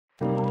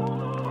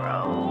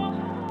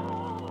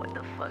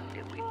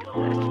did we do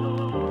this?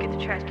 Get the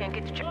trash can,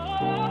 get the trash.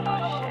 Oh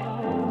shit.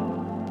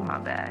 My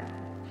bad.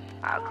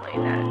 I'll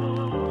clean that.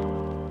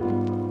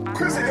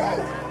 Chrissy, go!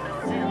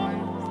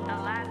 The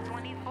last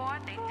 24,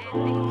 they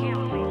didn't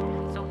kill me.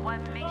 So what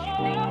makes you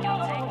think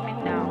you'll take me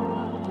down?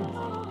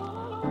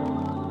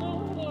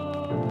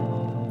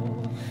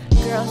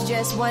 Girls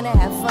just wanna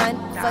have fun,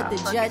 fuck the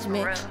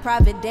judgment.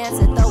 Private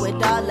dancer, throw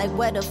it all like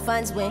where the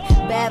funds went.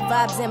 Bad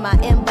vibes in my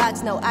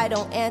inbox, no I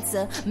don't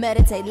answer.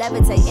 Meditate,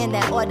 levitate, in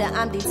that order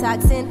I'm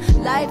detoxing.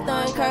 Life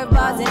throwing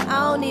curveballs and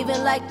I don't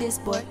even like this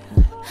sport.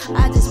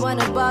 I just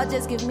want a ball,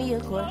 just give me a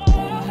court.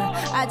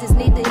 I just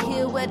need to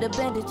heal where the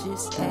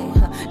bandages.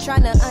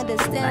 Trying to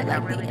understand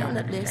like the end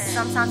of this.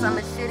 Sometimes I'm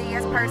a shitty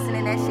ass person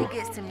and that shit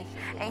gets to me.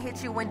 Ain't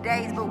hit you in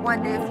days, but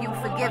wonder if you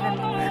forgiving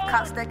me.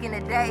 Caught stuck in the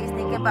days,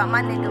 thinking about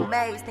my nigga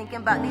Maze, thinking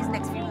about these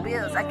next few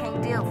bills. I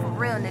can't deal for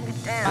real, nigga,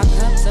 damn. My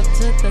cups up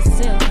to the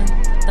ceiling.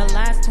 The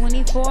last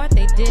 24,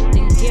 they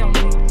didn't kill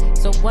me.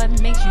 So what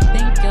makes you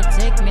think you'll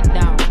take me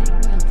down?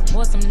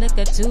 Pour some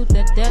liquor to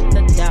the death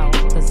of doubt.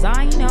 Cause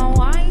I know,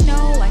 I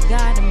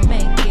gotta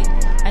make it.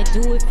 I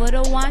do it for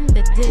the one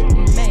that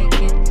didn't make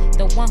it.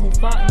 The one who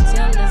fought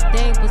until his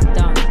day was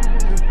done.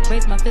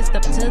 Raise my fist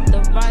up to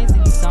the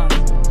rising sun.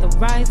 The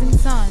rising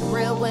sun.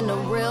 Real when the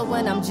real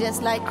when I'm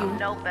just like you.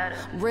 No better.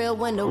 Real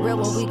when the real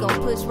when we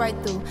gon' push right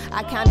through.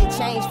 I counted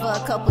change for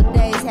a couple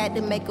days, had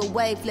to make a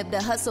way. Flip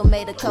the hustle,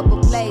 made a couple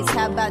plays.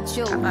 How about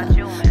you?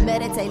 Man?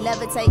 Meditate,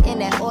 levitate in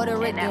that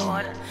order again.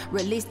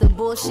 Release the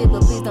bullshit,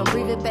 but please don't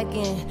breathe it back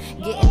in.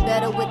 Getting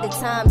better with the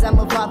times, I'm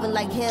evolving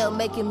like hell.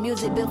 Making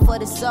music built for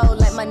the soul,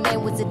 like my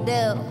name was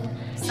Adele.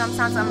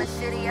 Sometimes I'm a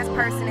shitty ass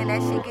person and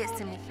that shit gets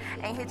to me.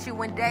 Ain't hit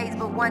you in days,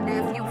 but wonder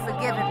if you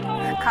forgiving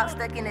me. Caught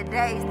stuck in the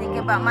days, thinking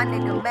about my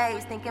nigga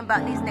Maze, thinking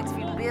about these next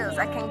few bills.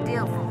 I can't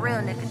deal for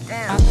real, nigga,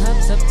 damn. My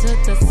cups up to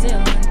the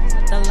ceiling.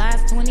 The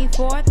last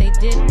 24, they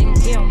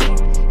didn't kill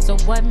me. So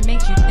what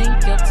makes you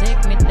think you'll take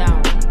me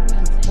down?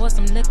 Pour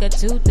some liquor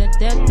to the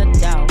death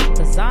of doubt.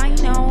 Cause I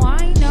know,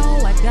 I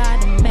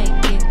gotta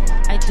make it.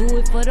 I do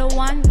it for the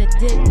one that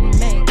didn't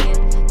make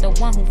it. The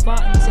one who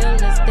fought until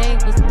his day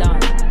was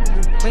done.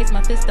 Raise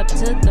my fist up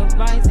to the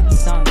rising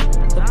sun.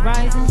 The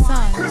rising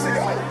sun.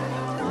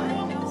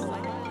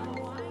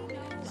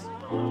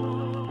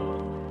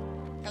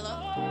 Hello?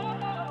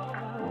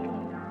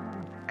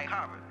 Hey,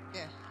 Harvard.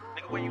 Yeah.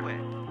 Nigga, where you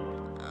at?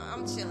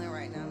 I'm chilling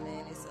right now,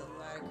 man. It's a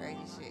lot of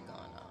crazy shit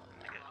going on.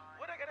 Nigga,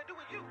 what I gotta do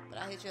with you?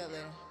 But I'll hit you up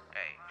later.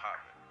 Hey,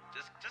 Harvard.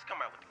 Just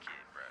come out with the kid,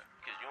 bro.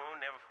 Because you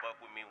don't never fuck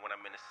with me when I'm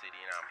in the city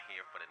and I'm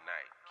here for the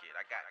night, kid.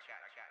 I got you.